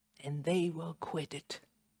 And they were acquitted.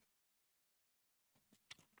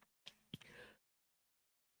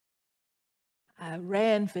 I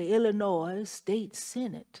ran for Illinois State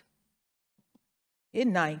Senate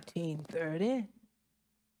in 1930.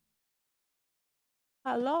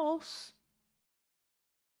 I lost,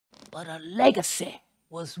 but a legacy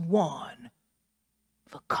was won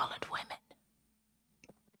for colored women.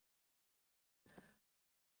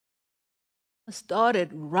 I started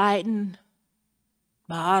writing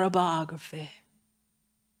my autobiography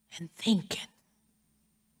and thinking,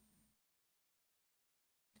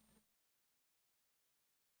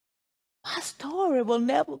 my story will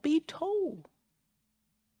never be told.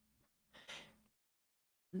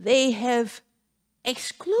 They have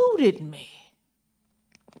excluded me.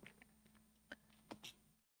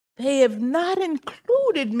 They have not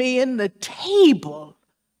included me in the table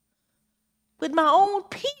with my own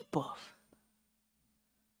people.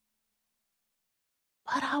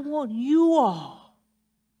 But I want you all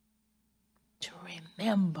to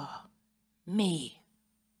remember me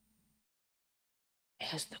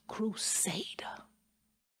as the crusader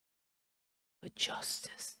for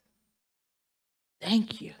justice.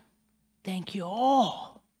 Thank you. Thank you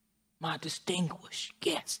all, my distinguished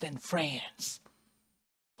guests and friends,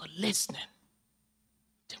 for listening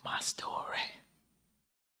to my story.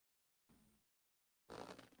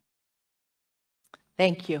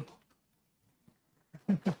 Thank you.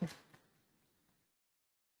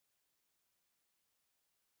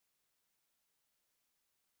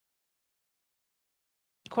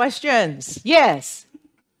 Questions? Yes.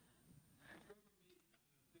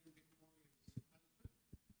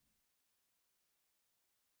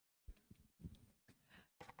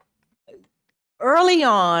 Early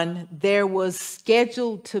on, there was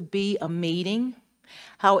scheduled to be a meeting.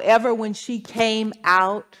 However, when she came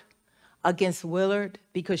out against Willard,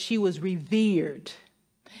 because she was revered,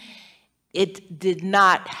 it did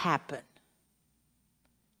not happen.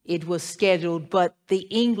 It was scheduled, but the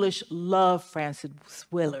English loved Frances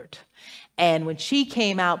Willard. And when she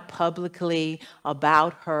came out publicly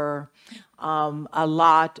about her, a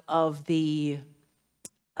lot of the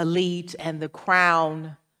elite and the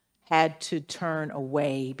crown had to turn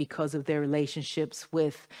away because of their relationships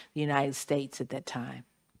with the United States at that time.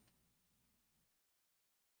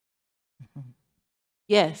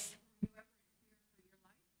 Yes.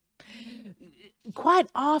 Quite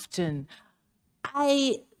often,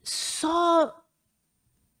 I saw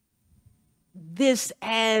this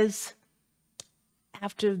as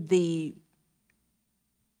after the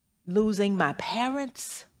losing my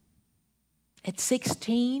parents at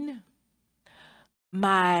 16,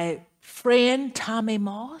 my friend Tommy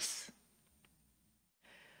Moss,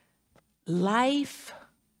 life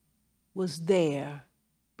was there,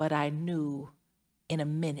 but I knew in a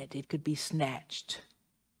minute it could be snatched.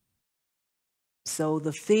 So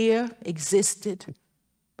the fear existed,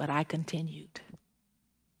 but I continued.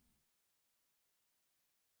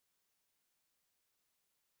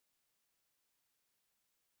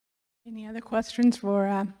 Any other questions for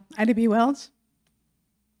Ida B. Wells?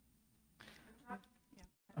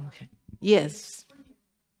 Okay. Yes.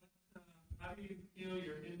 How do you feel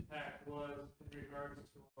your impact was in regards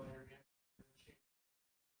to all your information?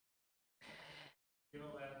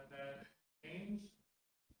 Feel that changed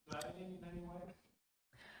society in any way?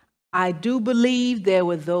 I do believe there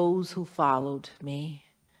were those who followed me,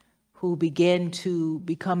 who began to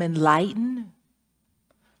become enlightened.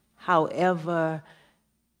 However,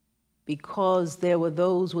 because there were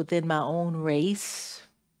those within my own race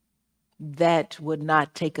that would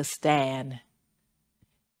not take a stand.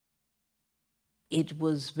 It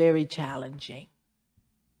was very challenging.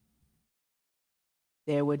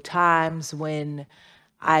 There were times when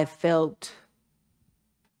I felt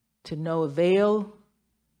to no avail,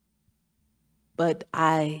 but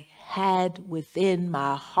I had within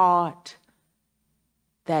my heart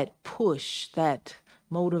that push, that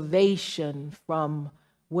motivation from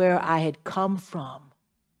where I had come from,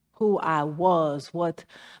 who I was, what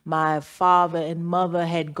my father and mother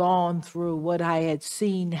had gone through, what I had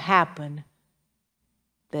seen happen,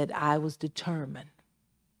 that I was determined.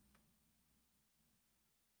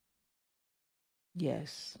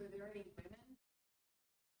 Yes. Were there any women?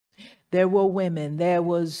 There were women. There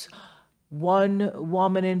was one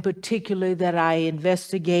woman in particular that I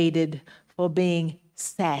investigated for being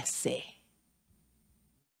sassy.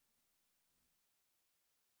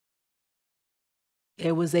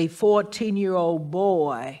 There was a 14-year-old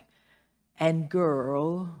boy and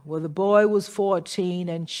girl. Well, the boy was 14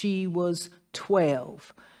 and she was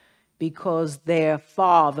 12, because their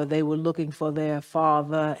father, they were looking for their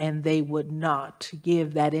father and they would not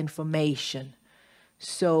give that information.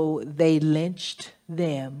 So they lynched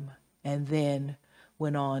them and then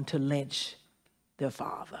went on to lynch their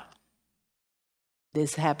father.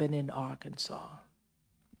 This happened in Arkansas.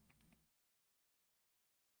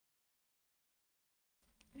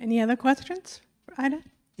 Any other questions for Ida?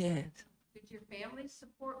 Yes. Did your family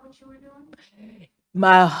support what you were doing?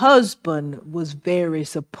 My husband was very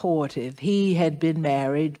supportive. He had been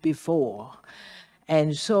married before.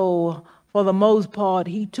 And so, for the most part,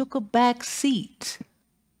 he took a back seat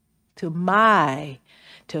to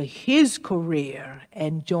his career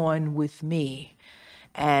and joined with me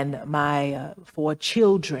and my 4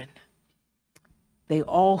 children. They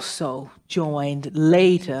also joined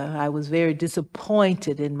later. I was very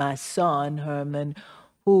disappointed in my son, Herman,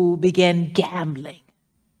 who began gambling.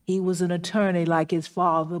 He was an attorney like his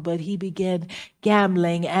father, but he began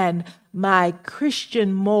gambling, and my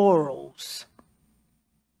Christian morals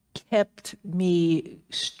kept me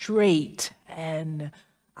straight, and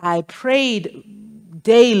I prayed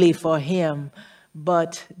daily for him,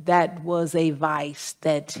 but that was a vice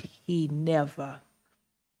that he never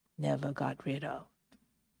got rid of.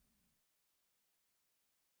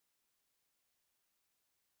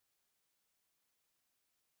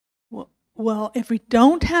 Well, if we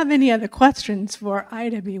don't have any other questions for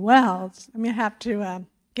Ida B. Wells, I'm going to have to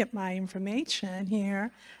get my information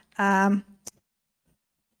here.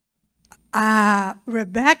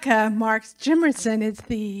 Rebecca Marks Jimerson is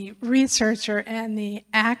the researcher and the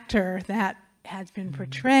actor that has been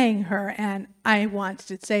portraying her, and I want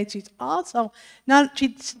to say she's also,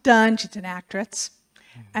 she's an actress,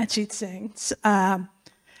 and she sings.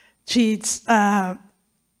 She's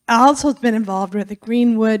also been involved with the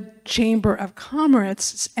Greenwood Chamber of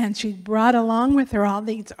Commerce, and she brought along with her all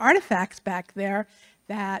these artifacts back there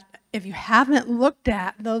that, if you haven't looked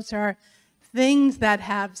at, those are things that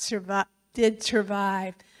have did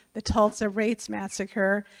survive the Tulsa Race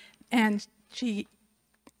Massacre. And she,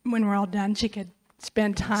 when we're all done, she could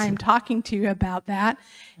spend time talking to you about that.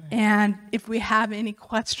 And if we have any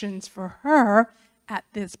questions for her at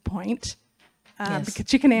this point, because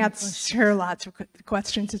she can answer lots of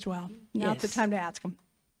questions as well. Now's the time to ask them.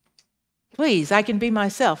 Please, I can be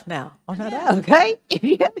myself now. Okay?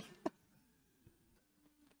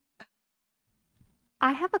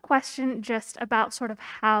 I have a question just about sort of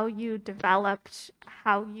how you developed,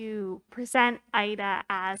 how you present Ida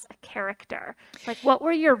as a character. Like, what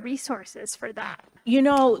were your resources for that? You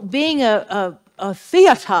know, being a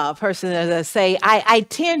theater person, as I say, I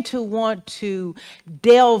tend to want to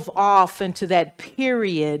delve off into that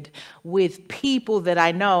period with people that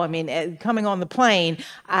I know. I mean, coming on the plane,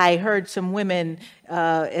 I heard some women,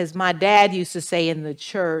 as my dad used to say in the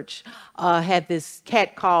church, had this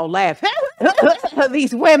cat-call laugh,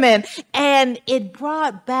 these women, and it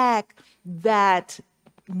brought back that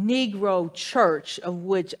Negro church of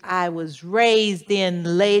which I was raised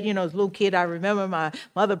in late, as a little kid. I remember my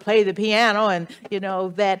mother played the piano, and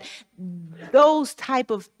that those type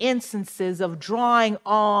of instances of drawing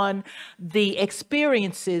on the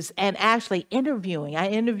experiences and actually interviewing. I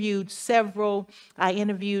interviewed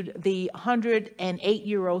the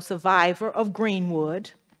 108-year-old survivor of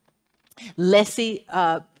Greenwood, Leslie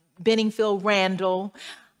Benningfield Randall,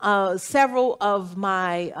 several of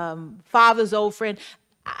my father's old friends.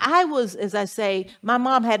 I was, as I say, my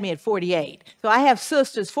mom had me at 48. So I have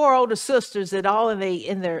sisters, 4 older sisters that all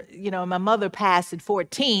in their, my mother passed at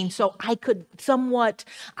 14. So I could somewhat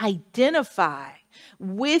identify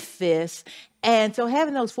with this. And so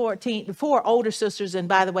having those four older sisters, and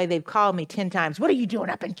by the way, they've called me 10 times, what are you doing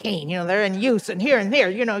up in Keene? You know, they're in use and here and there,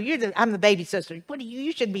 you know, I'm the baby sister. What do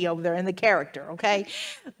you should be over there in the character, okay?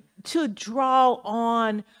 To draw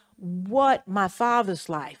on what my father's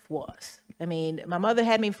life was. I mean, my mother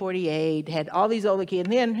had me 48, had all these older kids,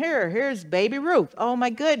 and then here's baby Ruth. Oh my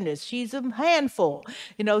goodness, she's a handful.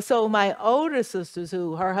 You know, so my older sisters,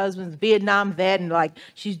 who her husband's Vietnam vet, and like,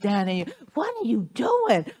 she's down there, what are you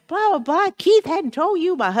doing? Blah, blah, blah. Keith hadn't told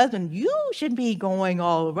you, my husband, you should be going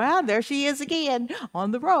all around. There she is again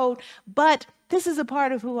on the road. But this is a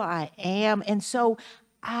part of who I am. And so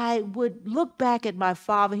I would look back at my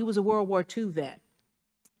father. He was a World War II vet.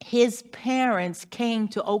 His parents came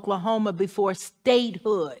to Oklahoma before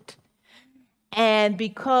statehood. And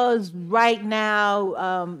because right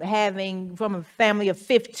now, having from a family of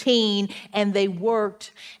 15, and they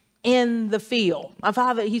worked in the field. My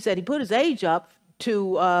father, he said he put his age up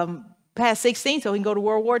to past 16 so he can go to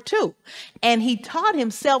World War II. And he taught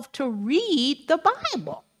himself to read the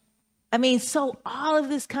Bible. I mean, so all of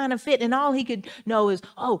this kind of fit, and all he could know is,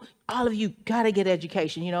 oh, all of you got to get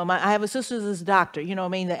education. You know, I have a sister that's a doctor, you know what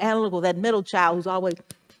I mean? The analytical, that middle child who's always,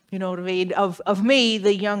 you know what I mean, of me,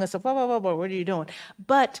 the youngest, blah, blah, blah, blah, what are you doing?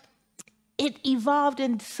 But it evolved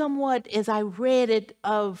in somewhat, as I read it,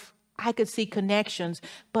 I could see connections,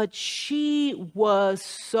 but she was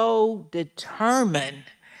so determined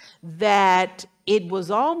that it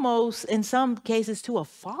was almost, in some cases, to a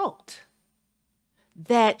fault,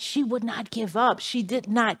 that she would not give up. She did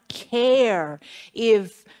not care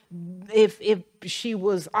if she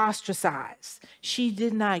was ostracized. She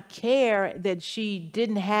did not care that she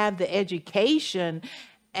didn't have the education.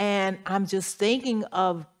 And I'm just thinking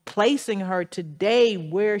of placing her today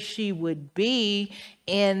where she would be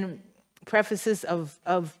in prefaces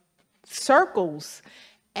of circles.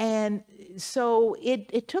 And so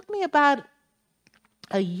it took me about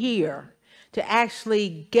a year to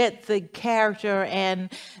actually get the character,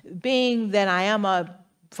 and being that I am a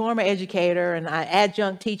former educator and I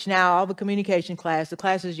adjunct teach now all the communication class, the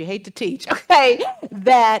classes you hate to teach, okay,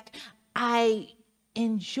 that I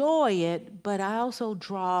enjoy it, but I also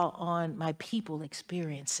draw on my people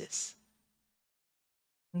experiences.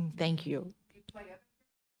 Thank you.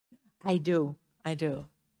 I do,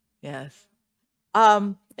 yes.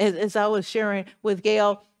 As I was sharing with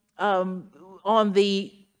Gail, on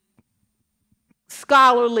the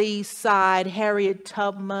scholarly side, Harriet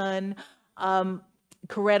Tubman,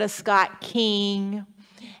 Coretta Scott King,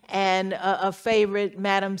 and a favorite,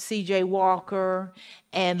 Madam C.J. Walker,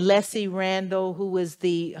 and Leslie Randall, who was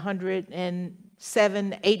the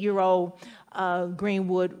 107, 8-year-old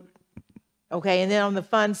Greenwood. Okay, and then on the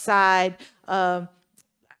fun side,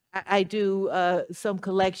 I do some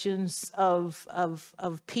collections of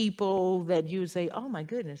people that you say, oh my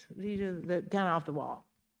goodness, these are kind of off the wall.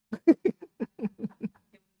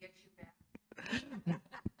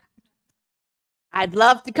 I'd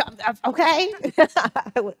love to come, okay?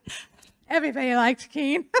 Everybody likes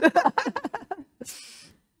Keene.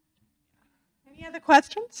 Any other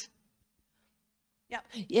questions? Yep.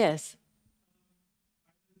 Yes.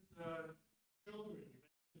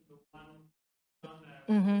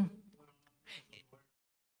 Mm-hmm.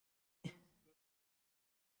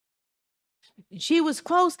 She was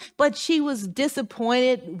close, but she was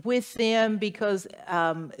disappointed with them because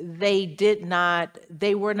they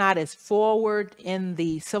were not as forward in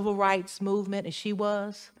the civil rights movement as she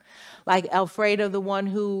was. Like Alfreda, the one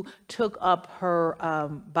who took up her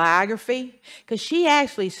biography, because she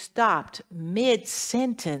actually stopped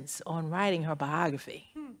mid-sentence on writing her biography.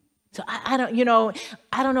 So I don't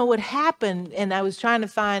know what happened. And I was trying to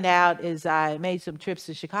find out as I made some trips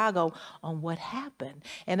to Chicago on what happened.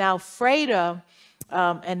 And Alfreda,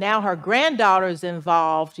 and now her granddaughter is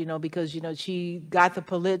involved, because, she got the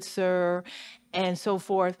Pulitzer and so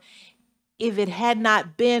forth. If it had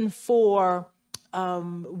not been for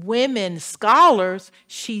women scholars,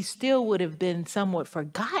 she still would have been somewhat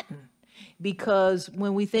forgotten. Because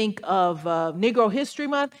when we think of Negro History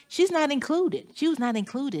Month, she's not included. She was not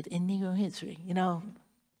included in Negro history.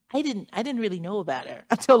 I didn't really know about her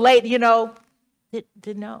until late.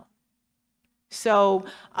 Didn't know. So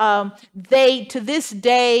they, to this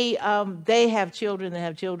day, they have children. They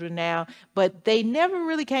have children now, but they never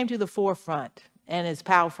really came to the forefront and as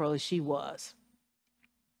powerful as she was.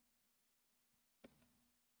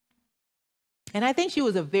 And I think she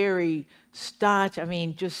was a very staunch,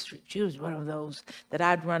 she was one of those that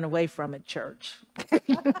I'd run away from at church.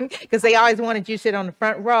 Because they always wanted you to sit on the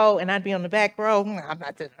front row and I'd be on the back row. I'm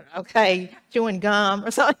not doing it, okay, chewing gum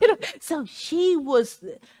or something. So she was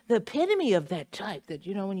the epitome of that type that,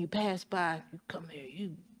 when you pass by, you come here,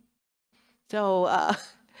 So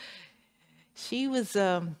she was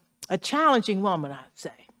a challenging woman, I'd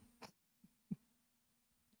say.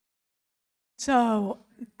 So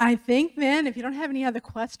I think then, if you don't have any other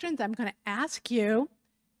questions, I'm going to ask you,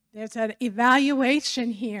 there's an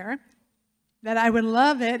evaluation here that I would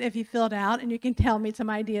love it if you filled out, and you can tell me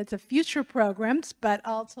some ideas of future programs, but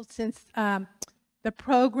also since the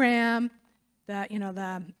program,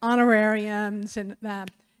 the honorariums, and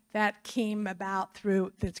that came about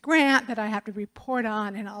through this grant that I have to report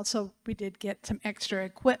on, and also we did get some extra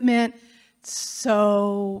equipment.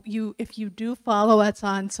 So if you do follow us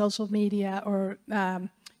on social media or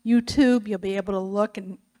YouTube, you'll be able to look,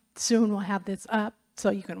 and soon we'll have this up so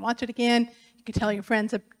you can watch it again. You can tell your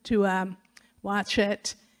friends to watch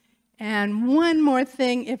it. And one more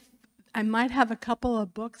thing, if I might have a couple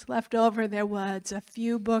of books left over. There was a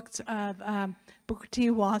few books of Booker T.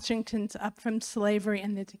 Washington's Up From Slavery,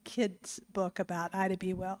 and there's a kid's book about Ida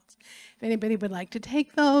B. Wells. If anybody would like to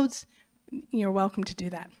take those, you're welcome to do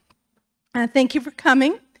that. Thank you for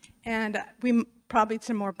coming, and we probably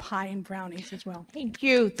some more pie and brownies as well. Thank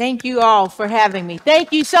you. Thank you all for having me.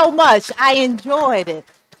 Thank you so much. I enjoyed it.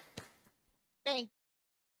 Thank you.